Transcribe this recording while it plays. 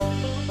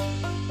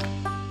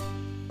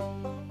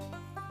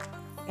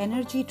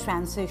Energy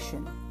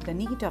transition, the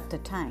need of the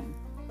time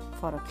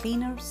for a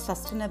cleaner,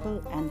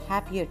 sustainable, and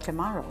happier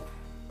tomorrow.